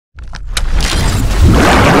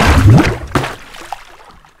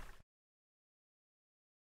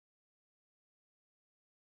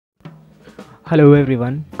Hello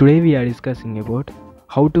everyone, today we are discussing about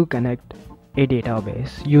how to connect a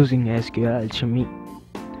database using SQLAlchemy.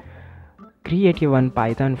 Create one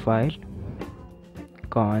Python file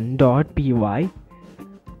con.py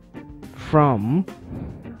from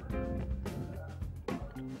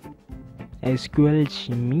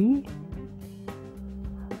SQLAlchemy,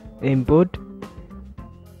 import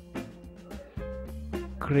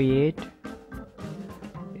create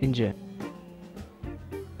engine.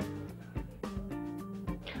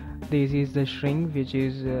 This is the string which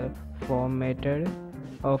is formatted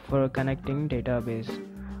for connecting database.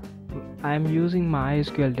 I am using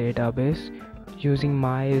MySQL database using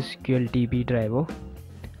MySQL DB driver.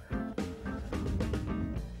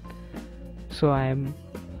 So I'm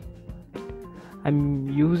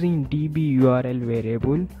using DB URL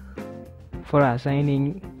variable for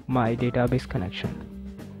assigning my database connection.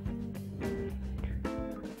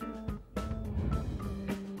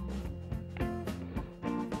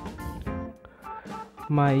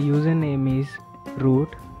 My username is root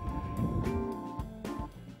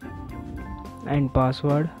and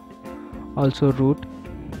password also root,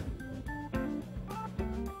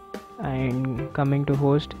 and coming to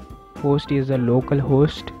host is the local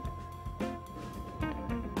host,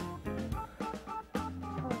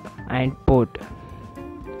 and port.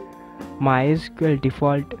 MySQL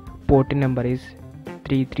default port number is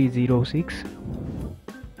 3306.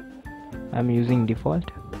 I'm using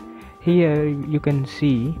default. Here you can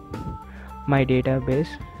see my database.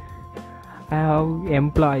 I have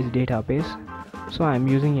employees database, so I'm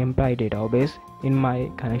using employee database in my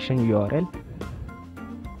connection URL.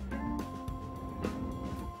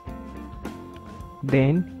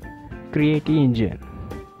 Then create engine.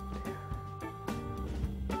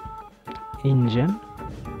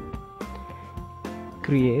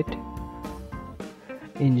 Create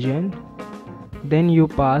engine. Then you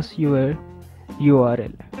pass your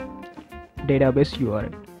URL, database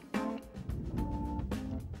URL.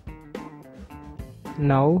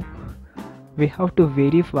 Now we have to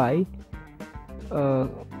verify.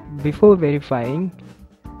 Before verifying,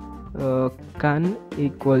 con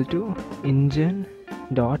equal to engine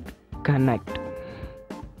dot connect.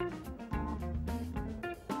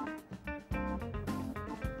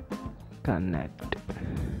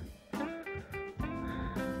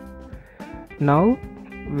 Now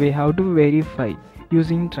we have to verify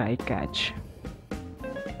using try catch.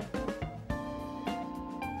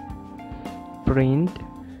 Print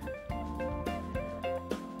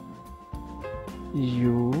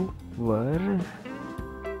your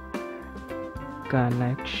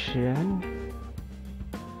connection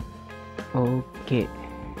okay.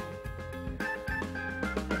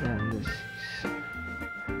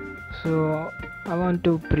 So I want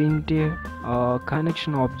to print a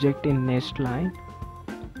connection object in next line.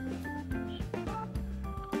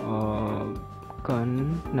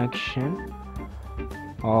 Connection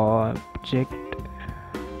object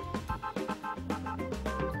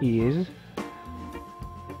is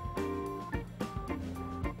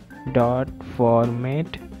dot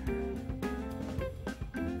format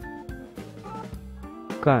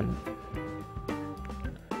con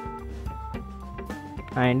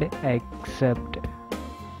and accept.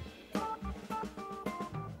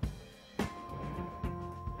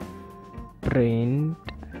 Print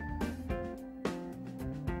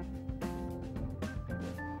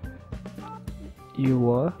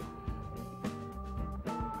your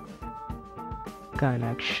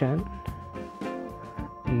connection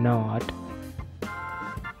not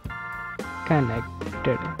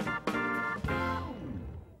connected.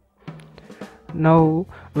 Now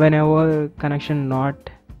whenever connection not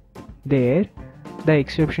there, the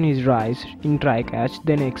exception is raised in try catch,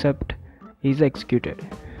 then except is executed.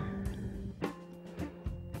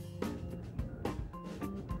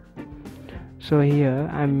 So here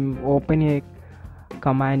I'm opening a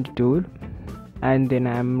command tool and then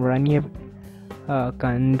I'm running a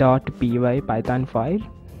con.py Python file.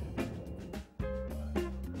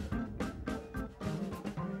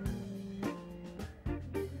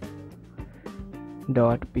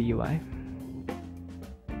 .py.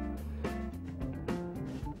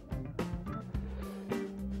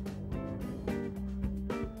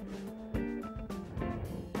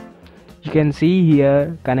 You can see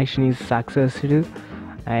here connection is successful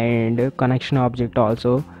and connection object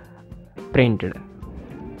also printed.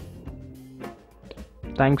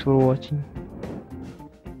 Thanks for watching.